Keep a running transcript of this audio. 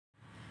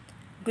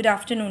Good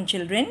afternoon,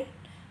 children.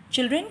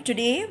 Children,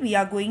 today we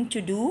are going to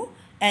do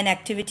an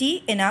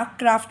activity in our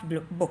craft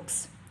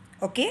books.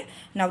 Okay,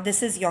 now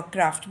this is your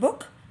craft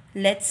book.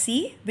 Let's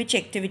see which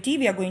activity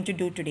we are going to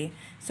do today.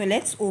 So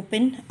let's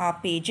open our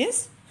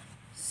pages.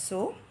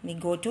 So we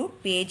go to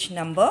page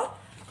number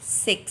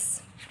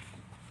 6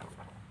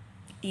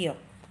 here.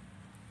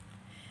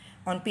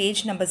 On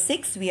page number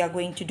 6, we are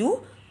going to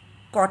do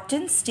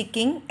cotton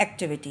sticking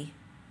activity.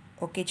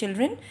 Okay,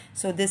 children,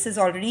 so this is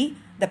already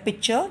the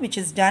picture which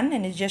is done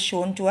and is just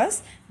shown to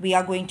us. We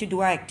are going to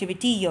do our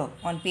activity here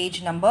on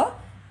page number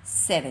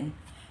 7.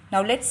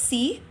 Now let's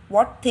see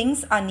what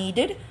things are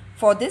needed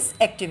for this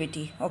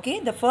activity. Okay,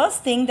 the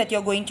first thing that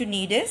you're going to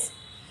need is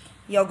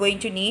you're going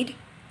to need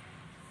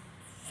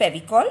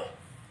Fevicol.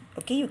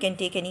 Okay, you can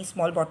take any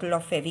small bottle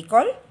of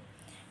Fevicol.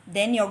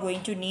 Then you're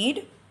going to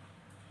need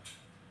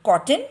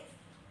cotton.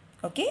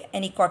 Okay,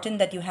 any cotton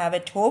that you have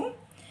at home.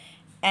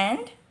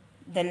 And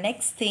the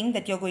next thing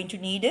that you're going to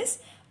need is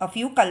a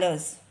few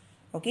colors.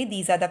 Okay,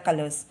 these are the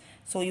colors.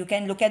 So you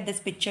can look at this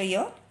picture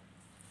here.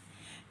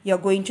 You're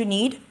going to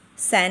need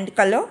sand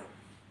color,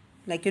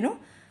 like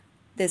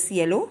this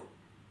yellow.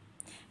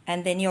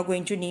 And then you're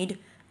going to need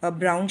a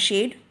brown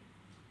shade,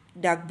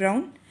 dark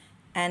brown.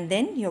 And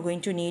then you're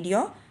going to need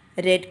your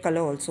red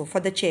color also for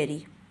the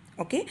cherry.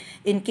 Okay,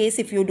 in case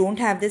if you don't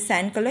have this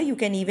sand color, you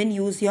can even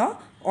use your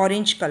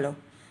orange color.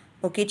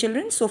 Okay,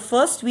 children, so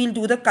first we'll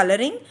do the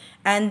coloring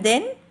and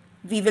then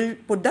we will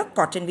put the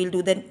cotton. We'll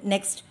do the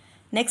next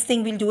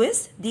thing we'll do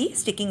is the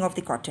sticking of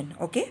the cotton.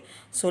 Okay,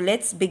 so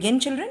let's begin,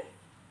 children.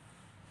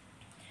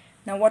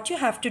 Now what you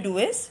have to do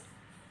is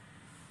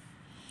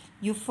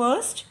you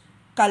first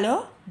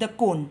color the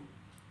cone.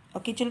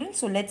 Okay, children,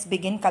 so let's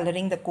begin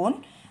coloring the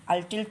cone.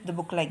 I'll tilt the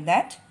book like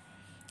that.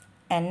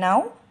 And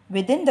now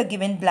within the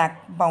given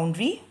black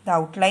boundary, the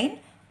outline,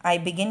 I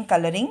begin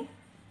coloring.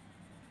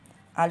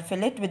 I'll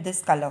fill it with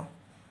this color.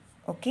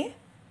 Okay,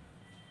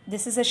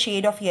 this is a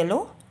shade of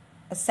yellow,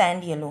 a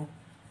sand yellow.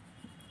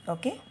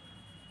 Okay,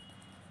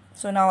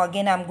 so now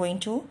again I'm going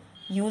to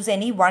use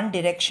any one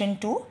direction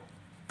to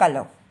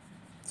color.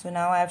 So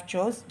now I have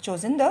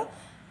chosen the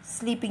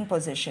sleeping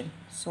position.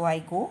 So I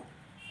go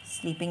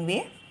sleeping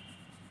way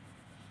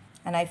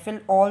and I fill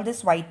all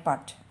this white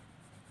part.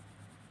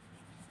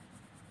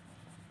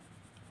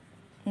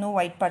 No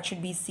white part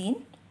should be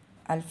seen.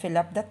 I'll fill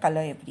up the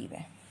color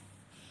everywhere.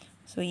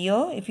 So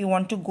here, if you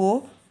want to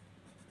go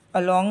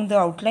along the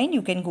outline,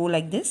 you can go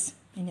like this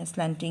in a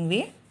slanting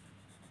way.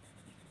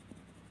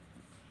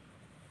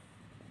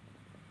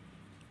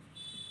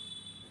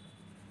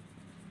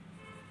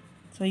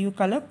 So you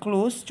color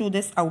close to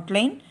this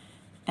outline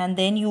and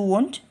then you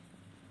won't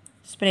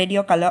spread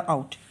your color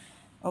out.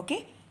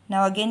 Okay,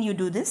 now again you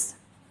do this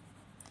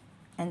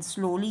and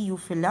slowly you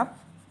fill up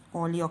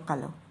all your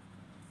color.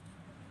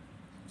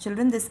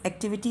 Children, this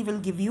activity will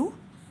give you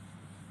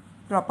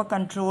proper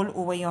control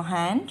over your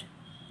hand.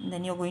 And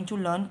then you're going to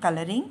learn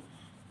coloring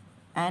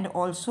and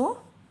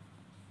also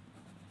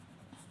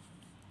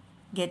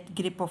get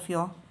grip of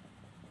your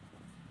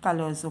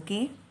colors.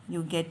 Okay,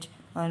 you get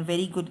a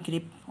very good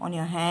grip on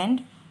your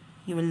hand.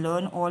 You will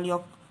learn all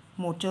your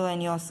motor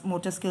and your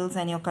motor skills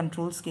and your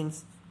control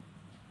skills.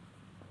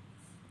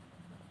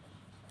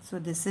 So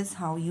this is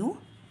how you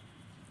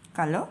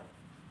color.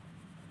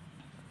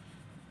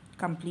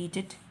 Complete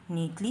it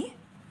neatly.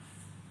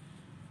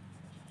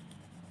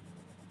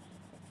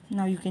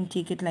 Now you can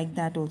take it like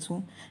that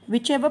also.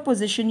 Whichever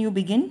position you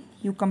begin,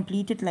 you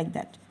complete it like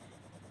that.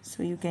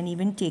 So you can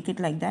even take it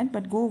like that,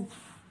 but go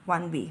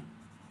one way.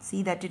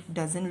 See that it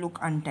doesn't look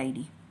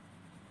untidy.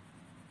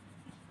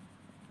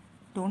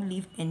 Don't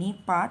leave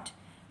any part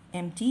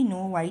empty.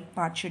 No white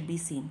part should be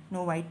seen.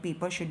 No white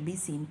paper should be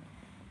seen.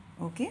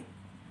 Okay.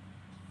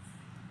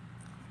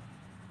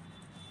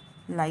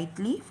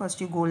 Lightly.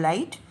 First you go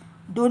light.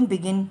 Don't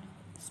begin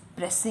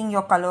pressing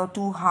your color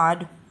too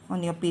hard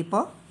on your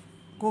paper.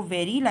 Go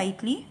very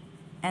lightly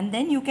and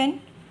then you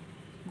can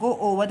go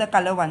over the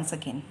color once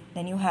again.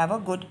 Then you have a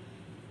good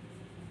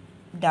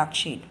dark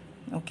shade.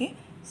 Okay,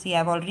 see,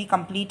 I've already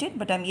completed,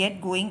 but I'm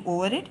yet going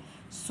over it,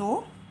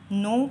 so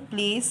no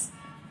place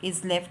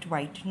is left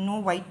white. No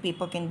white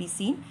paper can be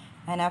seen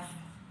and I've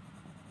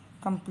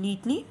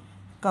completely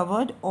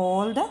covered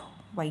all the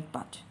white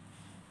part.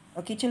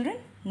 Okay, children,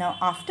 now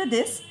after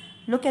this,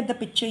 look at the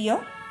picture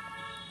here.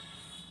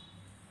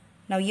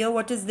 Now here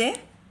what is there?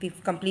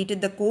 We've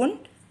completed the cone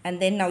and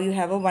then now you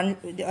have a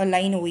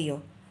line over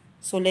here.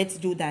 So let's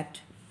do that.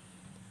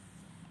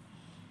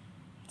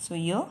 So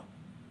here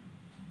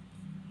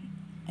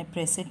I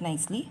press it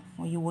nicely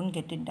or you won't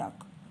get it dark.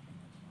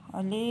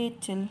 A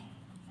little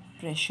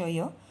pressure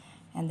here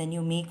and then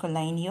you make a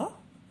line here.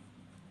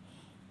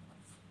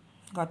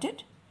 Got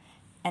it?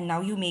 And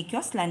now you make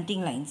your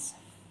slanting lines.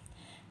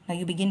 Now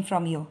you begin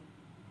from here.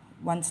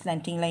 One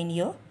slanting line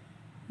here.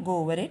 Go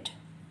over it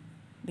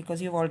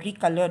because you've already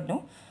colored,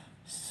 no?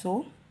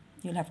 So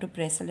you'll have to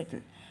press a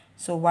little.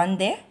 So one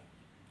there.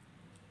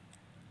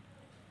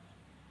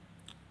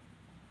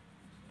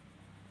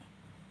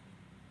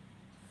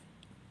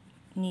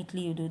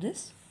 Neatly you do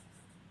this.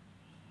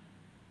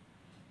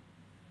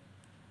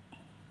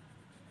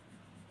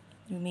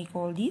 You make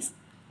all these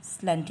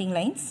slanting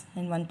lines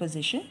in one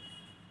position.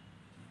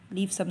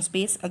 Leave some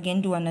space,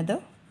 again do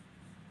another.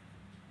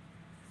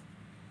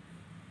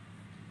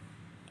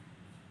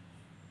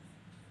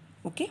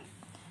 Okay,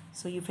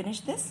 so you finish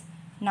this.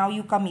 Now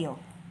you come here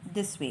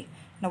this way.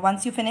 Now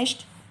once you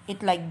finished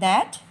it like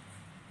that,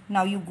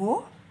 now you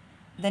go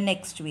the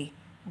next way,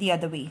 the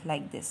other way,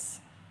 like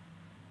this.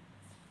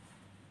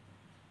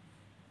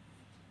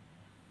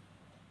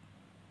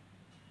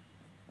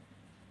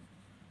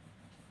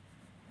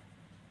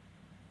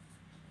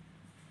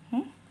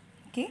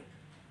 Okay.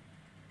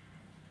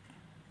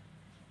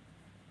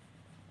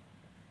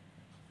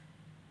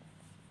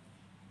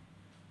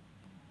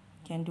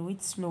 Can do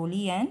it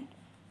slowly and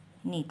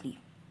neatly.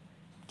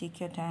 Take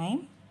your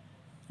time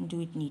and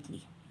do it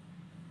neatly.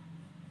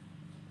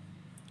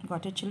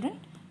 Got it,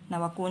 children?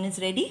 Now our cone is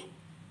ready.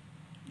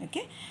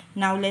 Okay.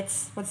 Now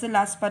what's the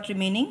last part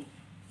remaining?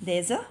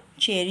 There's a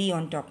cherry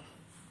on top.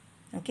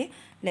 Okay.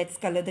 Let's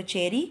color the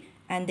cherry,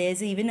 and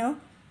there's even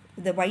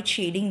the white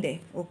shading there.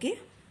 Okay.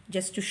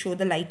 Just to show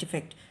the light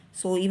effect.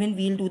 So even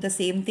we'll do the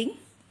same thing.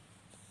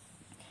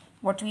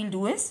 What we'll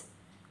do is,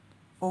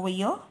 over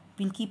here,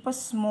 we'll keep a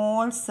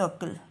small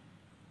circle.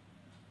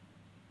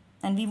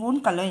 And we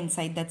won't color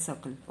inside that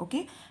circle.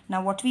 Okay.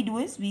 Now what we do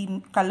is,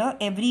 we color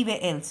everywhere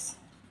else.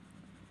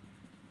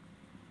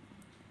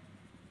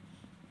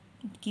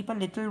 Keep a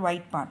little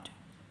white part.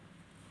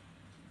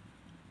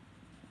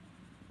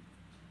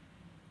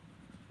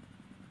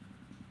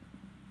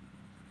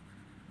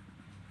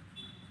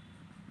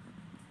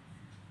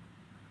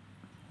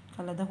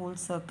 Color the whole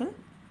circle.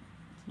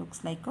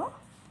 Looks like a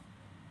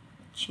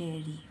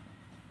cherry.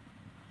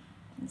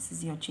 This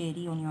is your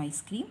cherry on your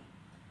ice cream.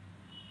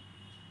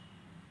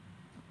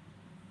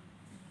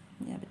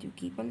 Yeah, but you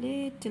keep a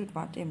little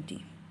part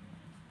empty.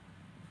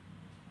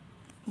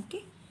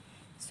 Okay.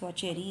 So our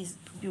cherry is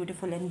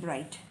beautiful and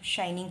bright,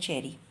 shining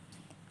cherry.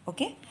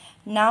 Okay.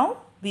 Now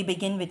we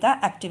begin with our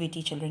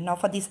activity, children. Now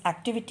for this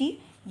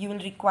activity, you will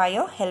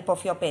require help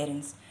of your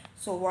parents.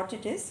 So what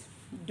it is,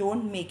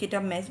 don't make it a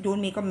mess.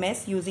 Don't make a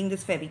mess using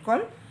this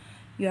Fevicol.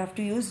 You have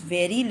to use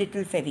very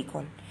little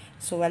Fevicol.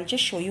 So I'll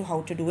just show you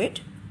how to do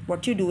it.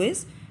 What you do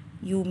is,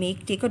 you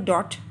take a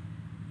dot,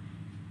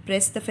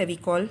 press the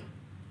Fevicol.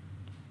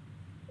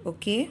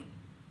 Okay.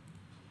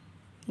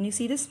 And you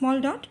see this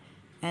small dot,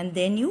 and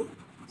then you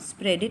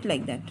spread it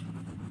like that.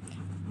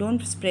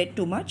 Don't spread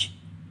too much.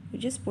 You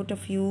just put a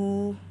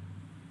few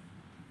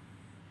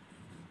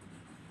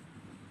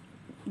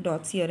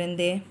dots here and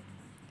there,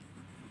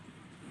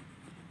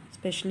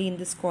 especially in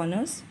these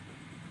corners.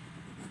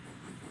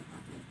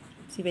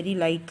 See, very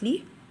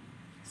lightly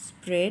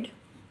spread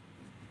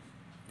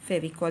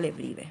Fevicol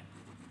everywhere.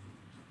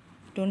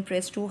 Don't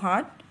press too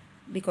hard,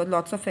 because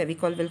lots of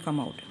Fevicol will come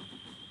out.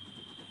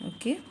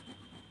 Okay.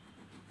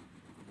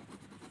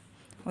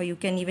 Or you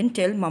can even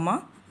tell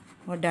Mama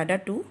or Dada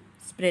to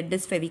spread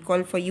this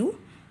Fevicol for you,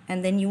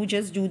 and then you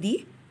just do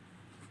the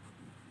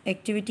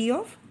activity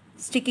of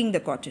sticking the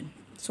cotton.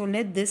 So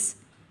let this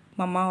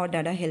Mama or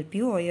Dada help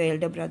you, or your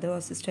elder brother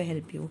or sister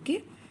help you.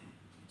 Okay.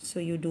 So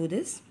you do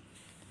this.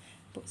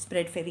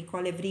 Spread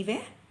Fevicol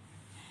everywhere.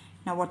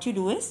 Now what you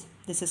do is,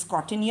 this is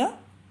cotton here.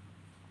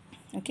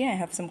 Okay, I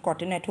have some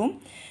cotton at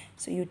home.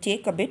 So you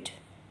take a bit.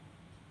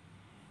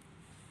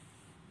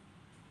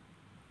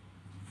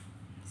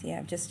 See, I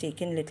have just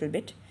taken a little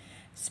bit.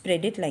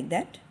 Spread it like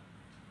that.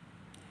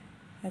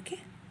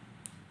 Okay.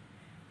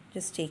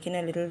 Just taken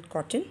a little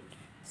cotton.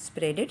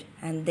 Spread it,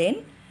 and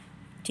then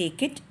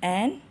take it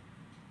and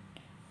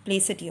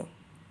place it here.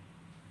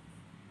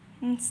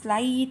 And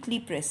slightly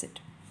press it.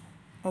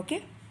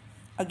 Okay.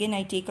 Again,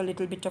 I take a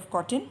little bit of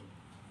cotton.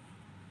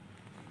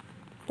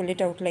 Pull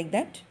it out like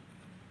that.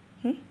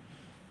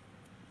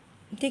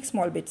 Take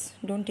small bits.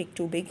 Don't take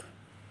too big.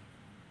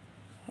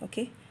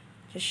 Okay.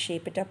 Just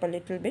shape it up a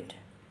little bit.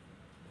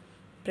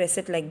 Press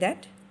it like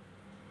that.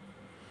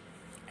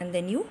 And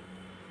then you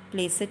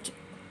place it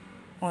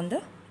on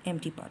the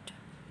empty part.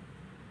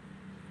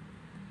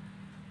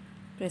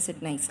 Press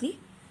it nicely.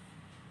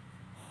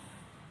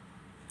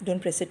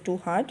 Don't press it too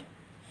hard.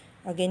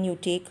 Again, you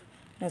take,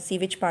 now see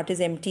which part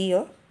is empty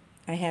here.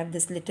 I have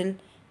this little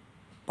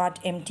part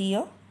empty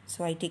here.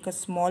 So I take a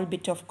small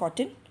bit of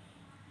cotton.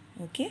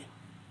 Okay.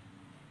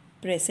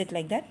 Press it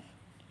like that,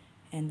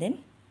 and then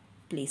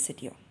place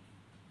it here.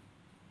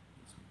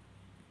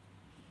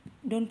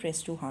 Don't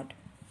press too hard.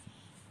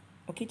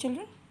 Okay,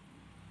 children.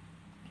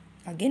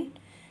 Again,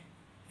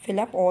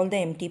 fill up all the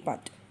empty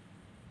part.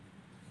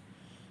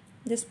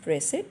 Just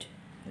press it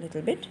a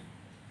little bit,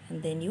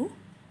 and then you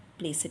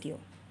place it here.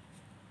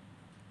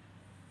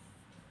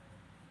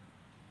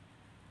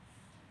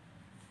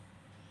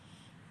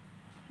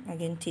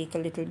 Again, take a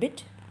little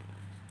bit.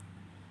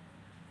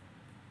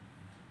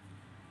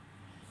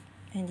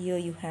 And here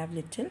you have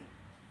little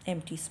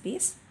empty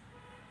space.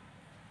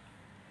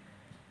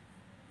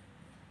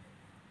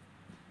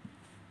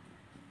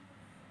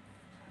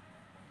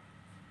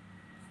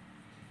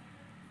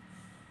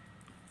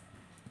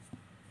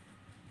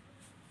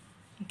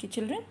 Okay,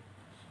 children.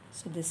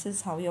 So this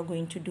is how you are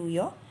going to do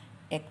your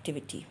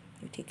activity.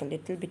 You take a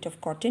little bit of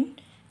cotton,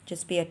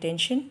 just pay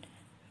attention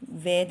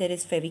where there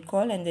is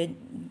Fevicol, and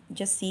then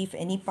just see if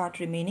any part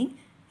remaining.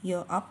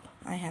 Here up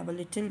I have a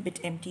little bit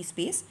empty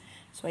space,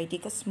 so I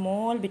take a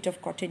small bit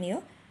of cotton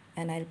here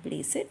and I'll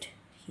place it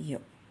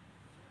here,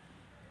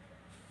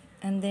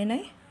 and then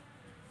I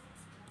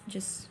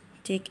just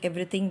take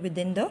everything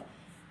within the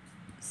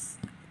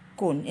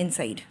cone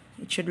inside.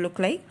 It should look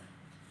like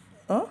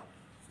a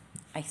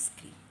ice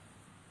cream.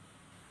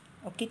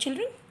 Okay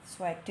children,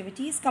 so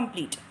activity is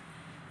complete.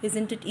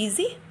 Isn't it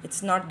easy?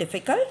 It's not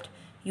difficult.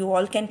 You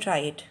all can try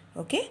it.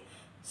 Okay,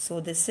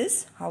 so this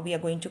is how we are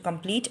going to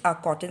complete our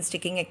cotton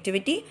sticking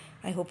activity.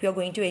 I hope you are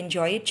going to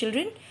enjoy it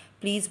children.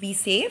 Please be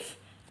safe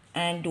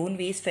and don't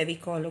waste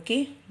Fevicol.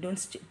 Okay,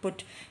 don't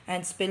put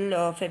and spill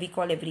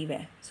Fevicol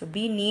everywhere. So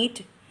be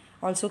neat.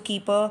 Also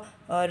keep a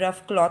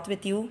rough cloth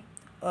with you,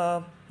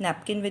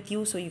 napkin with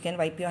you, so you can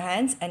wipe your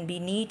hands, and be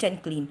neat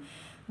and clean.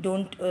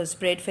 Don't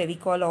spread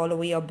Fevicol all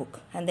over your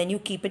book, and then you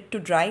keep it to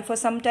dry for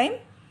some time.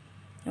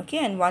 Okay,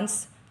 and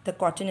once the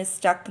cotton is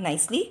stuck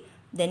nicely,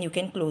 then you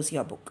can close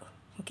your book.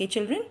 Okay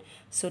children,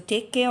 so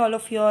take care all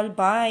of you all.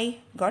 Bye.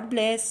 God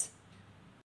bless.